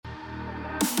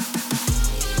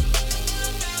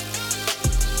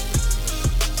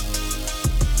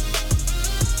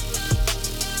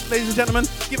ladies and gentlemen.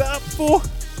 Give it up for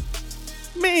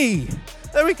me.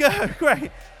 There we go. Great.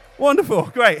 Wonderful.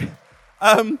 Great.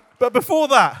 But before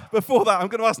that, I'm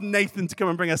going to ask Nathan to come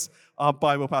and bring us our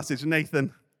Bible passage.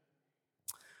 Nathan,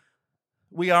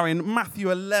 we are in Matthew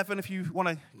 11. If you want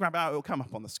to grab it out, it will come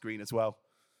up on the screen as well.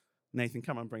 Nathan,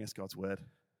 come and bring us God's word.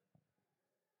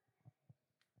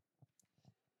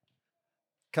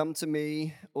 Come to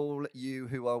me, all you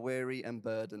who are weary and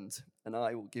burdened, and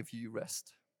I will give you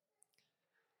rest.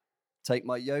 Take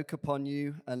my yoke upon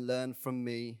you and learn from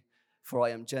me, for I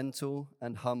am gentle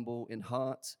and humble in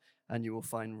heart, and you will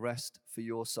find rest for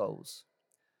your souls.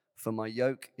 For my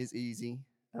yoke is easy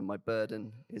and my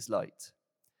burden is light.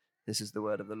 This is the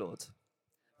word of the Lord.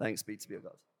 Thanks be to be of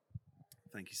God.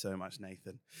 Thank you so much,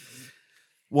 Nathan.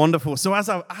 Wonderful. So as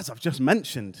I've just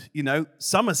mentioned,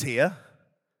 summer's here.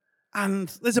 And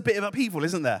there's a bit of upheaval,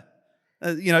 isn't there?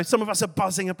 Some of us are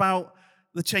buzzing about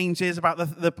the changes, about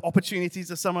the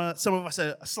opportunities of summer. Some of us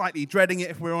are slightly dreading it,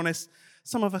 if we're honest.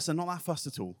 Some of us are not that fussed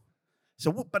at all.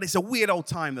 But it's a weird old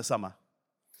time, the summer.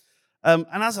 And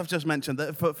as I've just mentioned,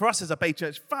 that for us as a Bay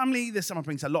Church family, this summer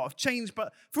brings a lot of change.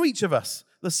 But for each of us,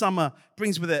 the summer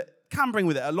can bring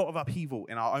with it a lot of upheaval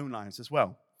in our own lives as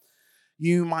well.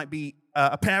 You might be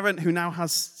a parent who now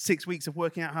has 6 weeks of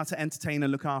working out how to entertain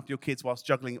and look after your kids whilst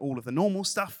juggling all of the normal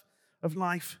stuff of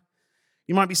life.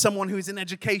 You might be someone who is in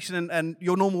education and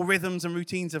your normal rhythms and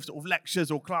routines of sort of lectures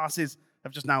or classes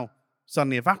have just now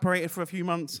suddenly evaporated for a few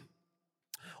months.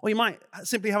 Or you might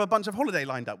simply have a bunch of holiday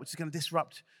lined up, which is going to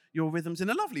disrupt your rhythms in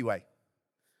a lovely way.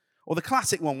 Or the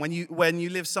classic one, when you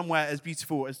live somewhere as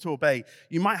beautiful as Torbay,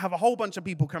 you might have a whole bunch of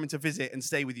people coming to visit and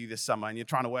stay with you this summer, and you're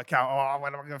trying to work out,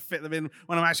 when am I going to fit them in,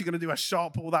 when I'm actually going to do a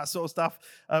shop, all that sort of stuff,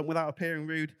 without appearing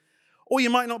rude. Or you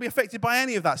might not be affected by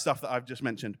any of that stuff that I've just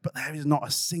mentioned, but there is not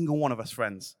a single one of us,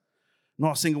 friends,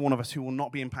 not a single one of us who will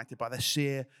not be impacted by the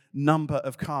sheer number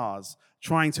of cars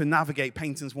trying to navigate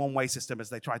Paignton's one-way system as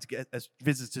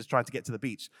visitors try to get to the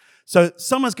beach. So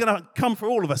summer's going to come for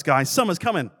all of us, guys. Summer's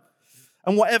coming.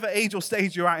 And whatever age or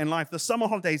stage you're at in life, the summer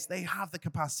holidays, they have the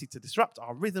capacity to disrupt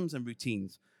our rhythms and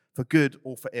routines for good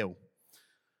or for ill.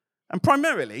 And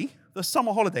primarily, the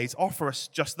summer holidays offer us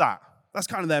just that. That's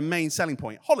kind of their main selling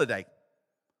point. Holiday,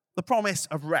 the promise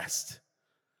of rest.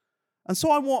 And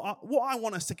so what I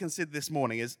want us to consider this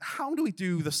morning is, how do we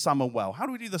do the summer well? How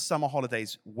do we do the summer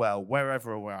holidays well,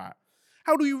 wherever we're at?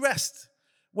 How do we rest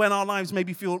when our lives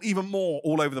maybe feel even more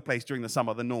all over the place during the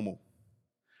summer than normal?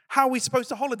 How are we supposed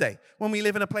to holiday when we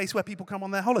live in a place where people come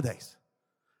on their holidays?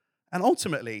 And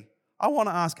ultimately, I want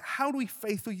to ask, how do we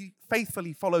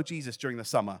faithfully follow Jesus during the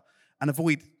summer and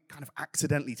avoid kind of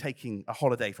accidentally taking a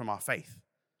holiday from our faith?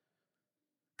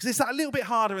 Because it's a little bit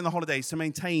harder in the holidays to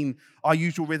maintain our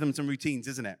usual rhythms and routines,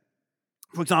 isn't it?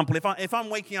 For example, if I'm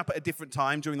waking up at a different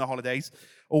time during the holidays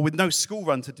or with no school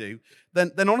run to do,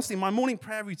 then honestly, my morning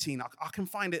prayer routine, I can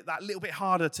find it that little bit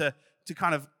harder to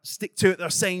kind of stick to at the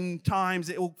same times.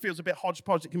 It all feels a bit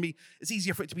hodgepodge. It's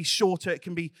easier for it to be shorter. It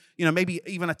can be, maybe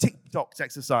even a TikTok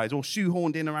exercise or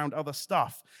shoehorned in around other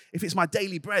stuff. If it's my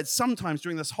daily bread, sometimes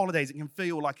during this holidays, it can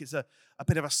feel like it's a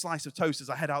bit of a slice of toast as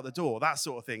I head out the door, that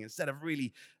sort of thing, instead of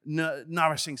really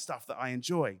nourishing stuff that I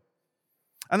enjoy.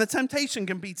 And the temptation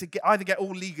can be to either get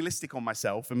all legalistic on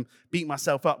myself and beat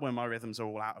myself up when my rhythms are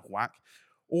all out of whack,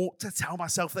 or to tell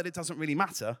myself that it doesn't really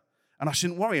matter and I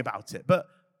shouldn't worry about it. But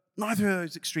neither of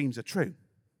those extremes are true.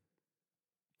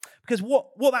 Because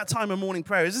what that time of morning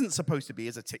prayer isn't supposed to be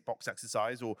is a tick box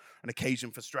exercise or an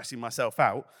occasion for stressing myself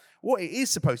out. What it is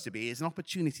supposed to be is an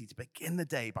opportunity to begin the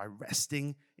day by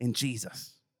resting in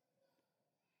Jesus.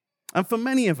 And for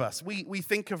many of us, we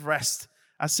think of rest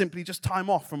as simply just time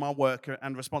off from our work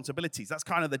and responsibilities. That's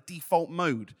kind of the default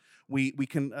mode we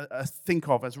can think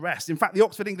of as rest. In fact, the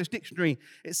Oxford English Dictionary,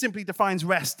 it simply defines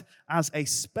rest as a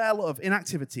spell of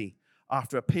inactivity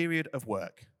after a period of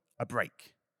work, a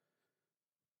break.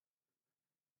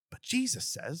 But Jesus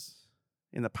says,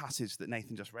 in the passage that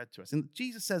Nathan just read to us, and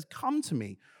Jesus says, "Come to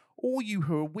me, all you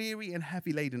who are weary and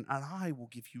heavy laden, and I will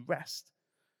give you rest."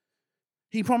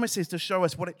 He promises to show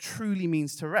us what it truly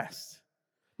means to rest.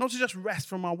 Not to just rest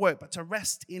from our work, but to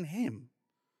rest in him.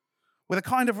 With a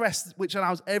kind of rest which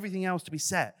allows everything else to be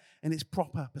set in its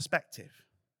proper perspective.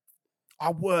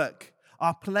 Our work,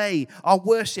 our play, our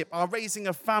worship, our raising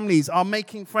of families, our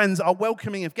making friends, our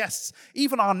welcoming of guests,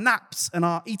 even our naps and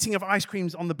our eating of ice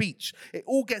creams on the beach, it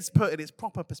all gets put in its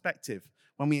proper perspective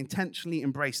when we intentionally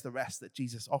embrace the rest that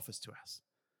Jesus offers to us.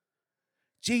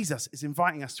 Jesus is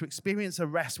inviting us to experience a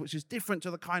rest which is different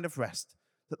to the kind of rest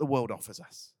that the world offers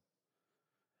us.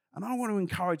 And I want to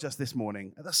encourage us this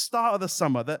morning, at the start of the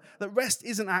summer, that rest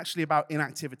isn't actually about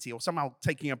inactivity or somehow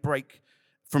taking a break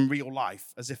from real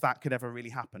life, as if that could ever really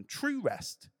happen. True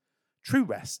rest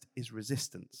is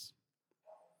resistance.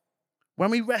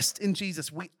 When we rest in Jesus,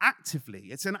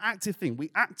 it's an active thing, we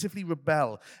actively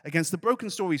rebel against the broken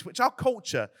stories which our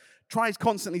culture tries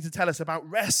constantly to tell us about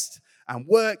rest and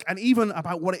work and even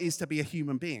about what it is to be a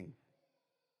human being.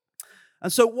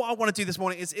 And so what I want to do this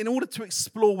morning is, in order to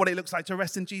explore what it looks like to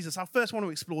rest in Jesus, I first want to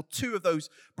explore two of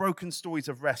those broken stories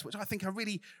of rest, which I think are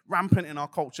really rampant in our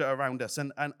culture around us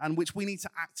and which we need to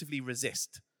actively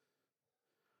resist.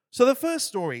 So the first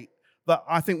story that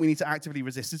I think we need to actively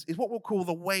resist is what we'll call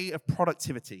the way of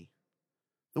productivity.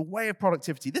 The way of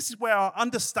productivity. This is where our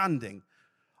understanding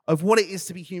of what it is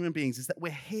to be human beings is that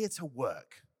we're here to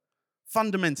work.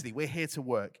 Fundamentally, we're here to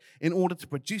work in order to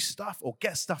produce stuff or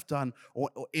get stuff done or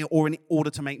in order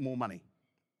to make more money.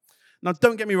 Now,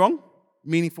 don't get me wrong.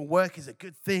 Meaningful work is a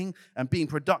good thing, and being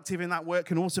productive in that work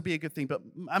can also be a good thing.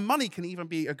 And money can even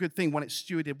be a good thing when it's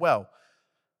stewarded well.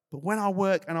 But when our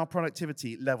work and our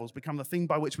productivity levels become the thing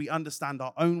by which we understand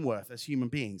our own worth as human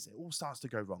beings, it all starts to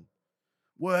go wrong.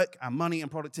 Work and money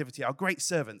and productivity are great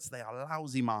servants. They are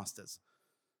lousy masters.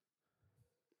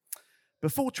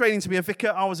 Before training to be a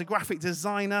vicar, I was a graphic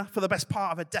designer for the best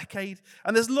part of a decade.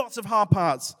 And there's lots of hard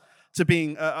parts to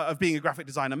being a graphic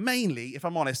designer. Mainly, if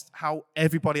I'm honest, how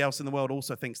everybody else in the world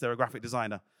also thinks they're a graphic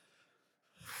designer.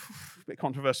 A bit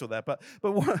controversial there. But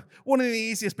one of the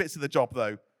easiest bits of the job,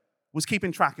 though, was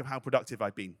keeping track of how productive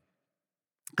I'd been.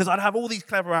 Because I'd have all these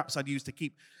clever apps I'd use to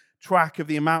keep track of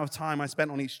the amount of time I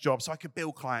spent on each job so I could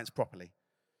bill clients properly.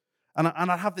 And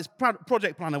I'd have this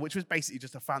project planner, which was basically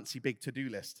just a fancy big to-do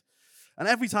list. And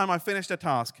every time I finished a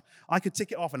task, I could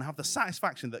tick it off and have the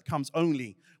satisfaction that comes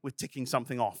only with ticking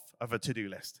something off of a to-do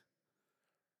list.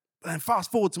 But then fast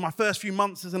forward to my first few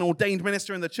months as an ordained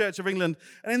minister in the Church of England,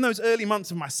 and in those early months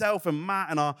of myself and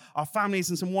Matt and our families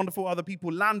and some wonderful other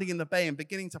people landing in the Bay and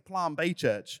beginning to plant Bay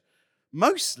Church,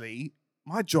 mostly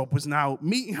my job was now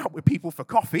meeting up with people for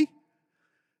coffee,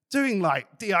 doing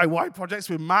like DIY projects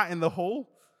with Matt in the hall,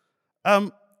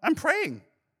 and praying.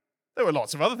 There were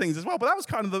lots of other things as well, but that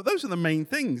was those are the main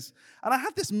things. And I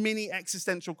had this mini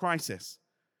existential crisis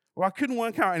where I couldn't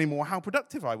work out anymore how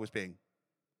productive I was being.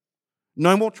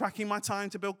 No more tracking my time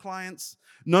to build clients.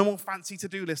 No more fancy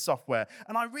to-do list software.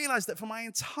 And I realized that for my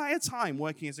entire time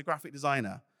working as a graphic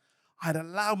designer, I had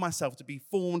allowed myself to be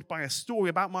formed by a story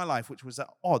about my life which was at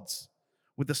odds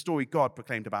with the story God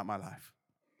proclaimed about my life.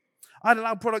 I had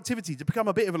allowed productivity to become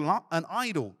a bit of an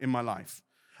idol in my life.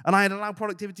 And I had allowed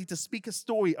productivity to speak a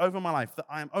story over my life that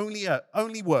I am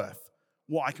only worth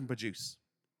what I can produce.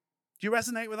 Do you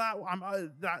resonate with that?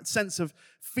 That sense of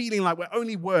feeling like we're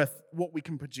only worth what we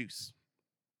can produce.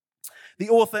 The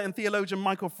author and theologian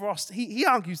Michael Frost, he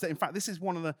argues that, in fact, this is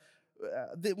one of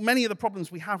many of the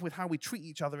problems we have with how we treat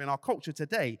each other in our culture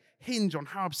today hinge on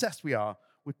how obsessed we are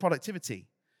with productivity.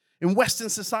 In Western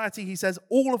society, he says,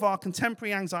 all of our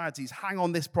contemporary anxieties hang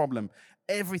on this problem.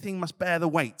 Everything must bear the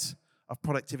weight of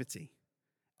productivity.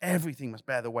 Everything must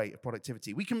bear the weight of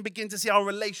productivity. We can begin to see our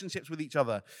relationships with each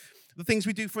other, the things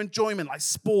we do for enjoyment, like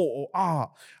sport or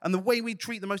art, and the way we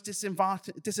treat the most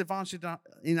disadvantaged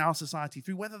in our society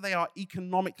through whether they are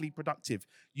economically productive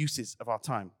uses of our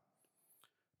time.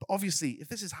 But obviously, if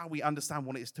this is how we understand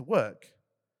what it is to work,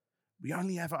 we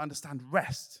only ever understand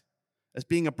rest as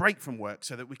being a break from work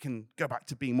so that we can go back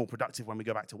to being more productive when we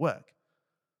go back to work.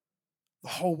 The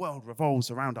whole world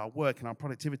revolves around our work and our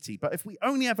productivity. But if we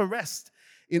only ever rest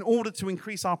in order to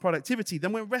increase our productivity,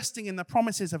 then we're resting in the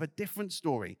promises of a different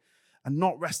story and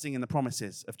not resting in the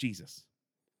promises of Jesus.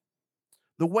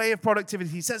 The way of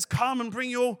productivity, he says, come and bring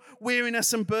your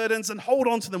weariness and burdens and hold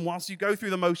on to them whilst you go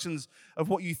through the motions of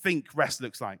what you think rest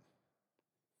looks like.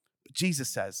 But Jesus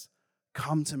says,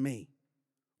 come to me,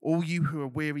 all you who are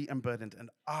weary and burdened,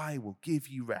 and I will give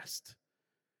you rest.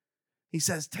 He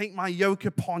says, take my yoke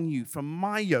upon you, for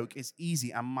my yoke is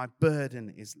easy and my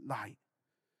burden is light.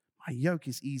 My yoke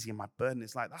is easy and my burden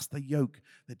is light. That's the yoke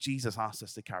that Jesus asked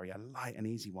us to carry, a light and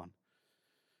easy one.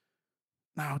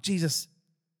 Now, Jesus,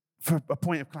 for a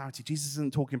point of clarity, Jesus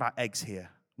isn't talking about eggs here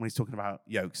when he's talking about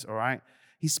yokes, all right?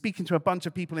 He's speaking to a bunch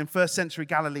of people in first century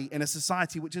Galilee in a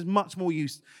society which is much more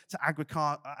used to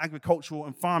agricultural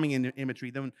and farming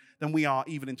imagery than we are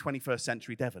even in 21st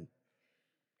century Devon.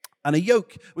 And a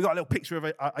yoke, we got a little picture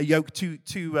of a yoke, two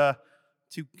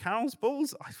cows,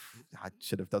 bulls. I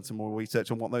should have done some more research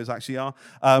on what those actually are.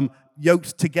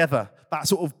 Yoked together, that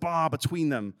sort of bar between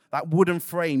them, that wooden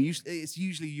frame. It's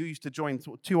usually used to join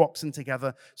sort of two oxen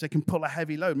together so they can pull a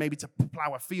heavy load, maybe to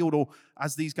plow a field, or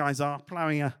as these guys are,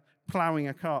 plowing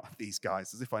a cart. These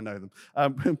guys, as if I know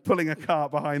them, pulling a cart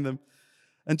behind them.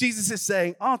 And Jesus is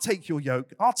saying, I'll take your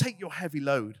yoke, I'll take your heavy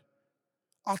load.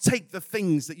 I'll take the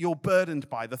things that you're burdened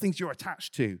by, the things you're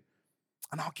attached to,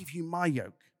 and I'll give you my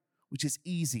yoke, which is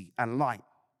easy and light.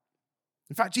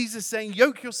 In fact, Jesus is saying,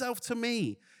 yoke yourself to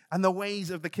me and the ways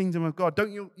of the kingdom of God.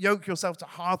 Don't you yoke yourself to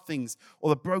hard things or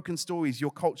the broken stories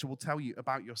your culture will tell you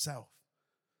about yourself.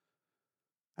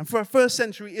 And for a first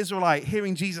century Israelite,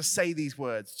 hearing Jesus say these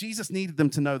words, Jesus needed them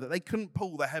to know that they couldn't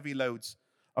pull the heavy loads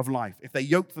of life if they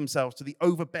yoked themselves to the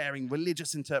overbearing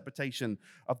religious interpretation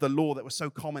of the law that was so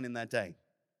common in their day.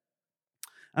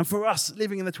 And for us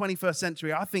living in the 21st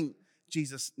century, I think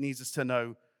Jesus needs us to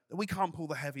know that we can't pull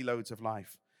the heavy loads of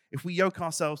life if we yoke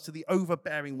ourselves to the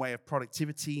overbearing way of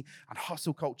productivity and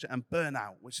hustle culture and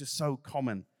burnout, which is so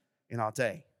common in our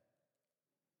day.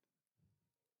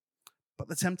 But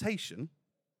the temptation,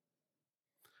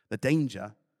 the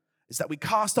danger, is that we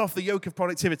cast off the yoke of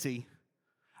productivity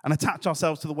and attach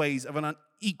ourselves to the ways of an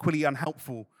equally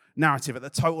unhelpful narrative at the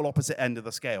total opposite end of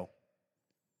the scale.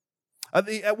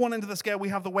 At one end of the scale, we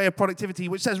have the way of productivity,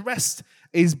 which says rest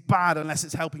is bad unless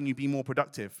it's helping you be more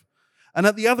productive. And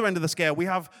at the other end of the scale, we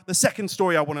have the second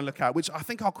story I want to look at, which I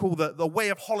think I'll call the way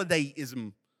of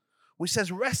holidayism, which says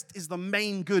rest is the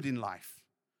main good in life.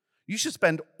 You should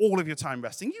spend all of your time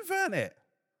resting. You've earned it.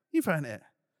 You've earned it.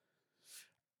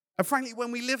 And frankly,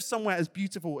 when we live somewhere as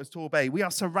beautiful as Torbay, we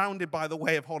are surrounded by the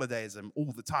way of holidayism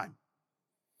all the time.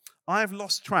 I've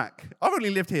lost track. I've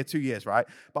only lived here 2 years, right?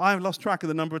 But I've lost track of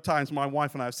the number of times my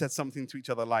wife and I have said something to each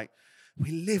other like,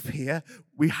 we live here.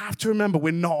 We have to remember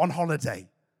we're not on holiday.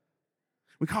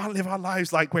 We can't live our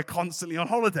lives like we're constantly on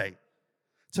holiday.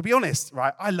 To be honest,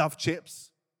 right, I love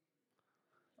chips.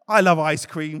 I love ice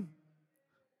cream.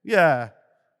 Yeah.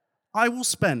 I will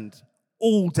spend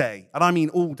all day, and I mean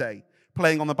all day,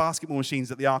 playing on the basketball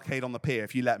machines at the arcade on the pier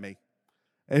if you let me.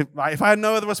 If I had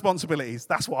no other responsibilities,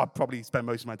 that's what I'd probably spend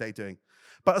most of my day doing.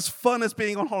 But as fun as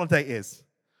being on holiday is,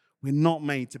 we're not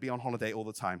made to be on holiday all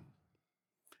the time.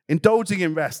 Indulging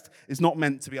in rest is not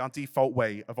meant to be our default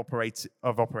way of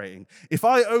operating. If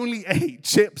I only ate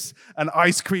chips and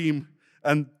ice cream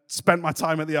and spent my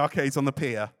time at the arcades on the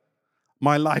pier,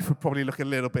 my life would probably look a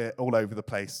little bit all over the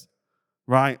place,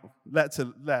 right? Let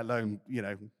alone,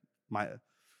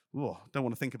 don't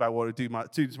want to think about what it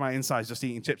would do to my insides just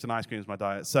eating chips and ice cream as my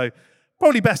diet. So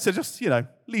probably best to just,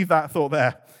 leave that thought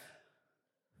there.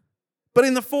 But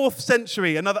in the 4th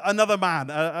century, another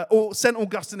man, St.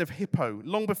 Augustine of Hippo,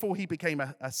 long before he became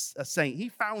a saint, he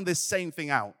found this same thing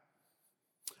out.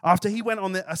 After he went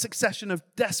on a succession of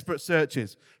desperate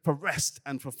searches for rest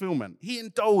and fulfillment, he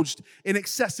indulged in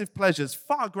excessive pleasures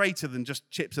far greater than just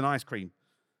chips and ice cream.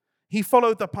 He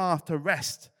followed the path to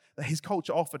rest that his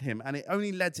culture offered him, and it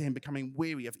only led to him becoming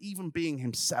weary of even being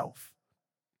himself.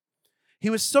 He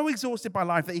was so exhausted by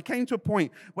life that he came to a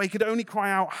point where he could only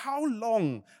cry out, how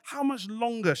long, how much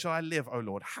longer shall I live, O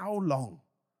Lord? How long?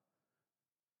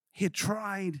 He had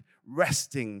tried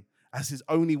resting as his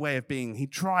only way of being. He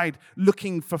tried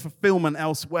looking for fulfillment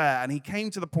elsewhere, and he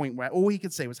came to the point where all he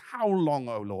could say was, how long,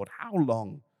 O Lord? How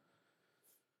long?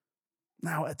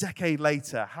 Now, a decade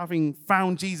later, having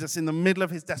found Jesus in the middle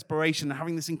of his desperation and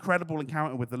having this incredible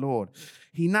encounter with the Lord,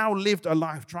 he now lived a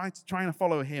life trying to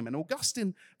follow him. And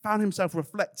Augustine found himself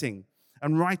reflecting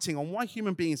and writing on why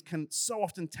human beings can so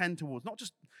often tend towards not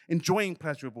just enjoying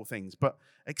pleasurable things, but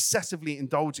excessively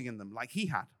indulging in them like he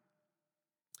had.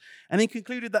 And he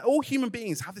concluded that all human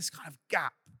beings have this kind of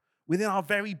gap within our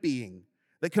very being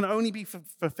that can only be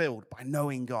fulfilled by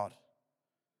knowing God.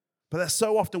 But that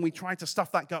so often we try to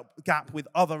stuff that gap with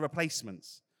other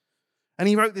replacements. And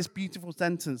he wrote this beautiful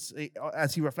sentence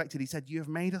as he reflected. He said, you have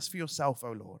made us for yourself,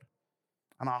 O Lord,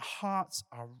 and our hearts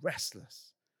are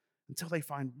restless until they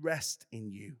find rest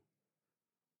in you.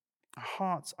 Our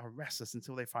hearts are restless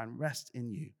until they find rest in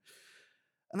you.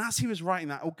 And as he was writing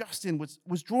that, Augustine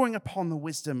was drawing upon the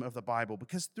wisdom of the Bible,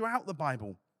 because throughout the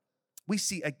Bible, we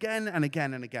see again and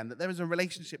again and again that there is a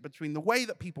relationship between the way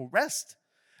that people rest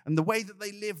and the way that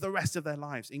they live the rest of their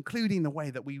lives, including the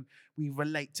way that we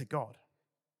relate to God.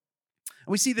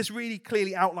 And we see this really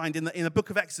clearly outlined in the book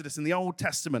of Exodus in the Old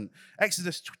Testament,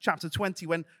 Exodus chapter 20,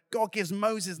 when God gives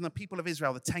Moses and the people of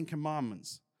Israel the 10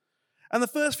 commandments. And the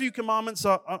first few commandments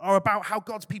are about how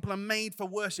God's people are made for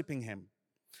worshiping him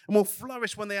and will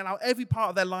flourish when they allow every part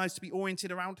of their lives to be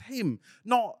oriented around him,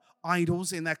 not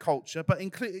idols in their culture, but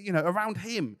around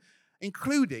him,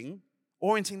 including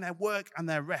orienting their work and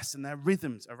their rest and their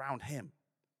rhythms around him.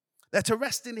 They're to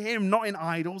rest in him, not in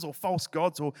idols or false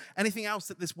gods or anything else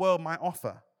that this world might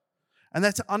offer. And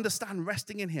they're to understand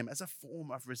resting in him as a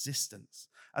form of resistance,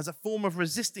 as a form of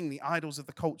resisting the idols of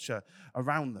the culture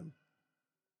around them.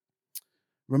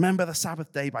 Remember the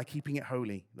Sabbath day by keeping it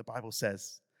holy, the Bible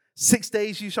says. 6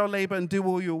 days you shall labor and do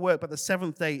all your work, but the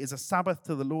seventh day is a Sabbath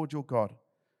to the Lord your God.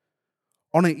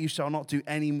 On it you shall not do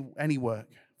any work.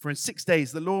 For in 6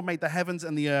 days the Lord made the heavens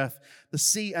and the earth, the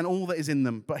sea and all that is in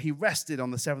them, but he rested on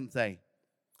the seventh day.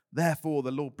 Therefore the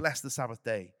Lord blessed the Sabbath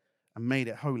day and made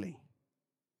it holy.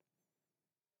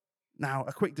 Now,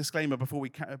 a quick disclaimer before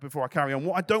I carry on.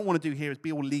 What I don't want to do here is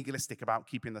be all legalistic about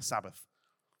keeping the Sabbath.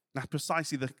 That's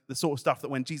precisely the sort of stuff that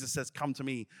when Jesus says, come to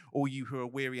me, all you who are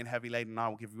weary and heavy laden, and I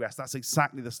will give you rest. That's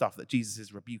exactly the stuff that Jesus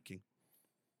is rebuking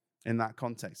in that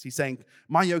context. He's saying,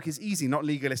 my yoke is easy, not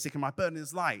legalistic, and my burden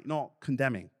is light, not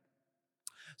condemning.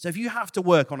 So if you have to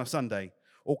work on a Sunday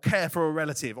or care for a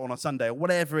relative on a Sunday or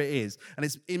whatever it is, and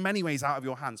it's in many ways out of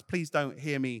your hands, please don't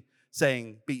hear me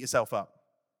saying beat yourself up.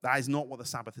 That is not what the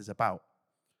Sabbath is about.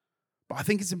 But I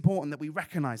think it's important that we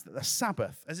recognize that the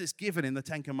Sabbath, as it's given in the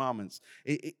Ten Commandments,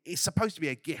 it's supposed to be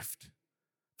a gift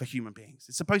for human beings.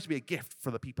 It's supposed to be a gift for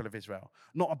the people of Israel,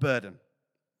 not a burden.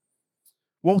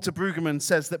 Walter Brueggemann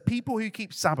says that people who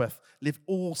keep Sabbath live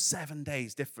all 7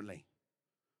 days differently.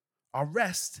 Our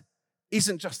rest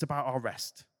isn't just about our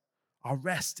rest. Our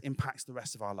rest impacts the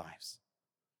rest of our lives.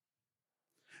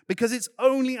 Because it's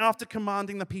only after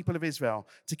commanding the people of Israel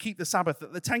to keep the Sabbath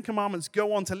that the Ten Commandments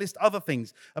go on to list other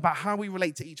things about how we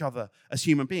relate to each other as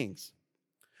human beings.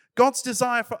 God's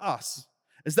desire for us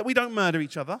is that we don't murder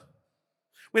each other.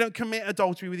 We don't commit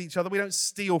adultery with each other. We don't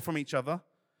steal from each other.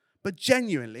 But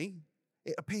genuinely,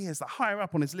 it appears that higher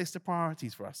up on his list of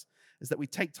priorities for us is that we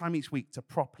take time each week to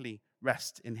properly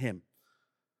rest in him.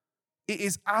 It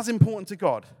is as important to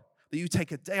God that you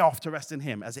take a day off to rest in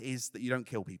him as it is that you don't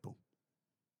kill people.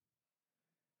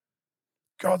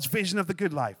 God's vision of the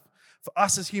good life for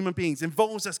us as human beings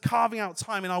involves us carving out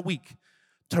time in our week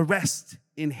to rest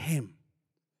in him.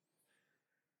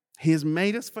 He has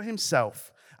made us for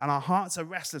himself, and our hearts are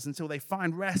restless until they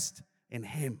find rest in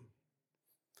him.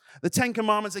 The Ten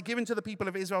Commandments are given to the people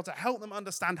of Israel to help them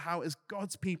understand how, as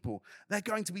God's people, they're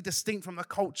going to be distinct from the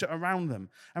culture around them,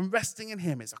 and resting in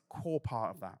him is a core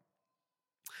part of that.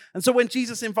 And so when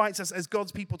Jesus invites us as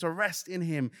God's people to rest in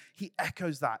him, he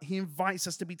echoes that. He invites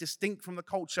us to be distinct from the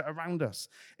culture around us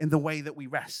in the way that we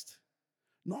rest.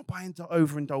 Not by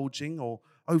overindulging or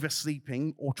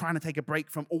oversleeping or trying to take a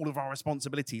break from all of our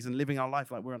responsibilities and living our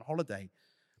life like we're on holiday,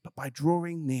 but by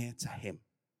drawing near to him.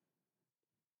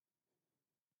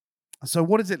 And so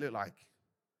what does it look like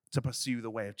to pursue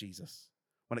the way of Jesus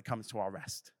when it comes to our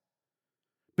rest?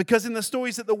 Because in the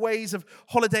stories that the ways of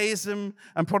holidayism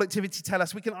and productivity tell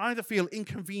us, we can either feel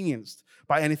inconvenienced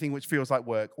by anything which feels like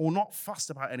work or not fussed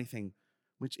about anything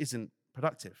which isn't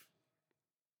productive.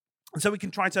 And so we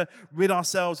can try to rid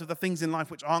ourselves of the things in life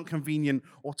which aren't convenient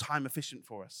or time efficient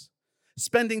for us.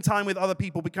 Spending time with other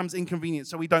people becomes inconvenient,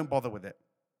 so we don't bother with it.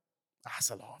 That's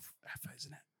a lot of effort,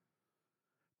 isn't it?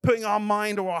 Putting our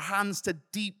mind or our hands to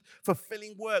deep,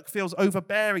 fulfilling work feels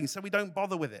overbearing, so we don't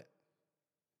bother with it.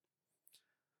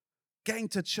 Getting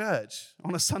to church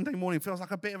on a Sunday morning feels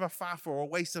like a bit of a faff or a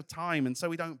waste of time, and so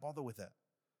we don't bother with it.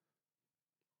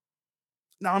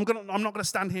 Now, I'm not going to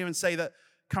stand here and say that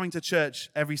coming to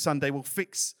church every Sunday will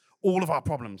fix all of our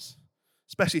problems,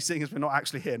 especially seeing as we're not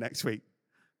actually here next week.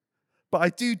 But I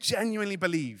do genuinely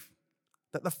believe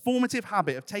that the formative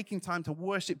habit of taking time to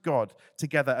worship God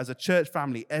together as a church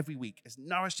family every week is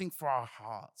nourishing for our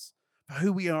hearts, for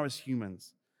who we are as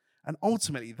humans. And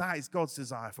ultimately, that is God's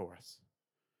desire for us.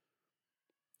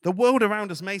 The world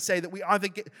around us may say that we either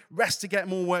rest to get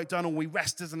more work done or we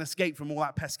rest as an escape from all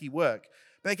that pesky work.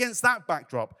 But against that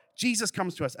backdrop, Jesus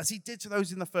comes to us as he did to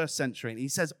those in the first century. And he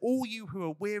says, all you who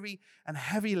are weary and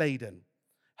heavy laden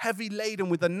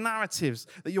with the narratives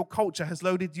that your culture has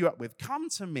loaded you up with, come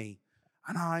to me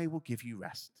and I will give you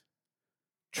rest.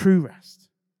 True rest.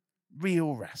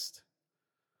 Real rest.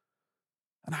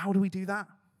 And how do we do that?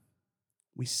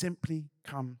 We simply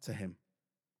come to him.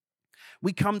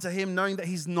 We come to him knowing that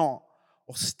he's not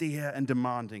austere and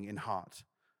demanding in heart,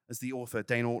 as the author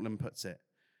Dane Ortland puts it.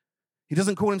 He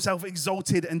doesn't call himself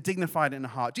exalted and dignified in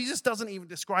heart. Jesus doesn't even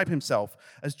describe himself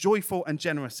as joyful and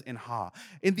generous in heart.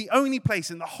 In the only place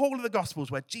in the whole of the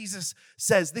Gospels where Jesus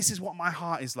says, this is what my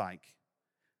heart is like,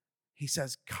 he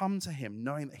says, come to him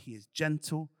knowing that he is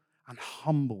gentle and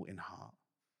humble in heart.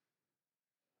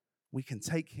 We can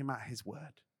take him at his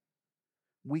word.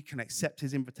 We can accept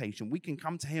his invitation. We can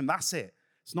come to him. That's it.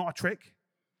 It's not a trick.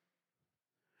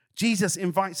 Jesus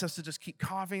invites us to just keep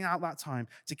carving out that time,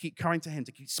 to keep coming to him,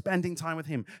 to keep spending time with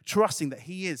him, trusting that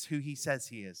he is who he says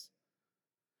he is.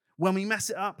 When we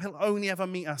mess it up, he'll only ever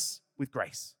meet us with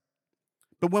grace.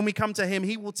 But when we come to him,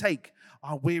 he will take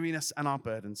our weariness and our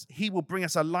burdens. He will bring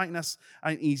us a lightness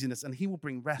and easiness, and he will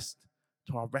bring rest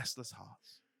to our restless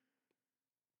hearts.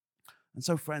 And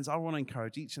so, friends, I want to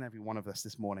encourage each and every one of us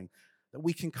this morning that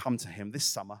we can come to him this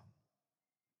summer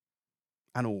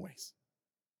and always.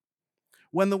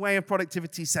 When the way of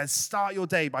productivity says, start your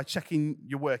day by checking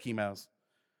your work emails,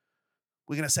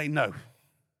 we're going to say, no,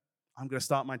 I'm going to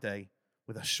start my day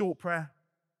with a short prayer,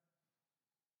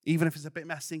 even if it's a bit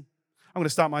messy. I'm going to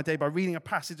start my day by reading a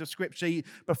passage of scripture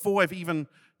before I've even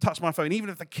touched my phone. Even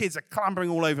if the kids are clambering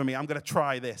all over me, I'm going to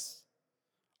try this.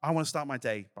 I want to start my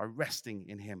day by resting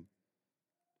in him.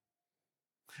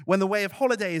 When the way of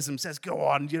holidayism says, go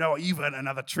on, you know what, you've earned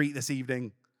another treat this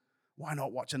evening. Why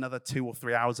not watch another 2 or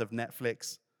 3 hours of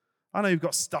Netflix? I know you've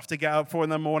got stuff to get up for in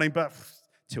the morning, but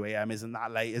 2 a.m. isn't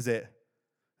that late, is it?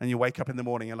 And you wake up in the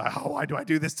morning and like, oh, why do I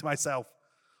do this to myself?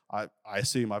 I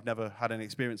assume I've never had any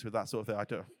experience with that sort of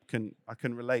thing. I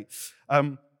couldn't relate.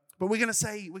 But we're gonna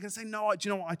say, no, do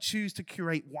you know what? I choose to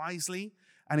curate wisely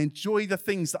and enjoy the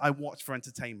things that I watch for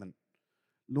entertainment.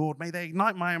 Lord, may they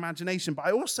ignite my imagination, but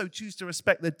I also choose to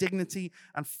respect the dignity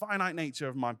and finite nature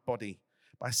of my body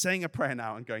by saying a prayer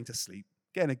now and going to sleep,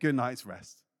 getting a good night's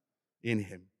rest in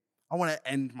him. I want to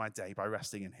end my day by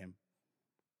resting in him.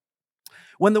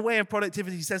 When the way of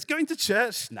productivity says, going to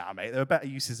church, nah, mate, there are better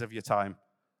uses of your time.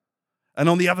 And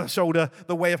on the other shoulder,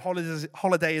 the way of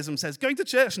holidayism says, going to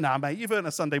church, nah, mate, you've earned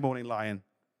a Sunday morning lion.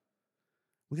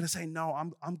 We're going to say, no,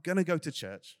 I'm going to go to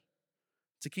church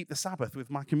to keep the Sabbath with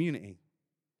my community,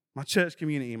 my church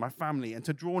community, my family, and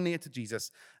to draw near to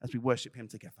Jesus as we worship him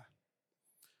together.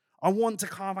 I want to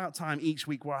carve out time each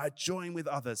week where I join with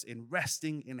others in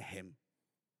resting in him.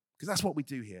 Because that's what we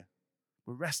do here.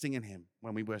 We're resting in him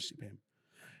when we worship him.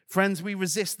 Friends, we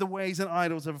resist the ways and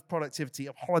idols of productivity,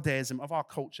 of holidayism, of our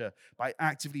culture by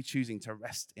actively choosing to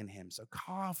rest in him. So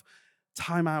carve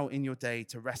time out in your day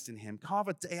to rest in him. Carve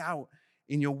a day out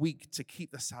in your week to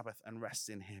keep the Sabbath and rest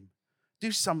in him.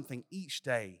 Do something each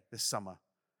day this summer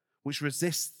which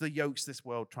resists the yokes this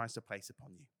world tries to place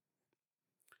upon you.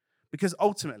 Because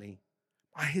ultimately,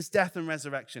 by his death and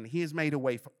resurrection, he has made a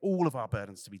way for all of our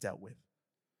burdens to be dealt with.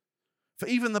 For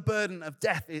even the burden of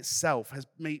death itself has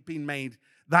been made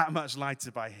that much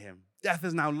lighter by him. Death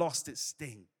has now lost its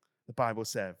sting, the Bible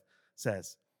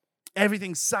says.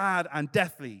 Everything sad and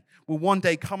deathly will one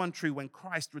day come untrue when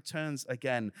Christ returns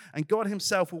again. And God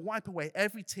himself will wipe away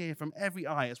every tear from every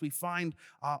eye as we find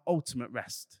our ultimate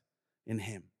rest in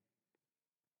him.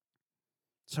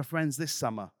 So friends, this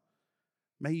summer,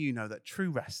 may you know that true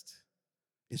rest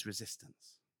is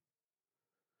resistance.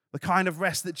 The kind of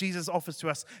rest that Jesus offers to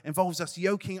us involves us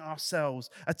yoking ourselves,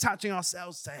 attaching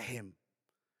ourselves to him,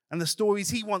 and the stories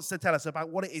he wants to tell us about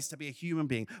what it is to be a human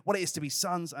being, what it is to be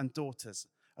sons and daughters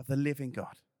of the living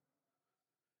God.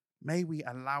 May we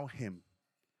allow him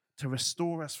to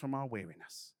restore us from our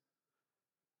weariness.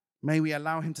 May we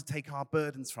allow him to take our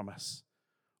burdens from us,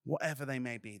 whatever they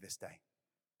may be this day.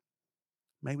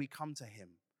 May we come to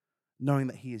him knowing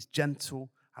that he is gentle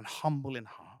and humble in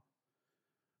heart.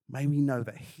 May we know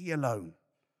that he alone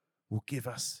will give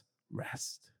us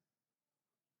rest.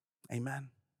 Amen.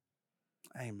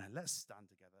 Amen. Let's stand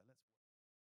together.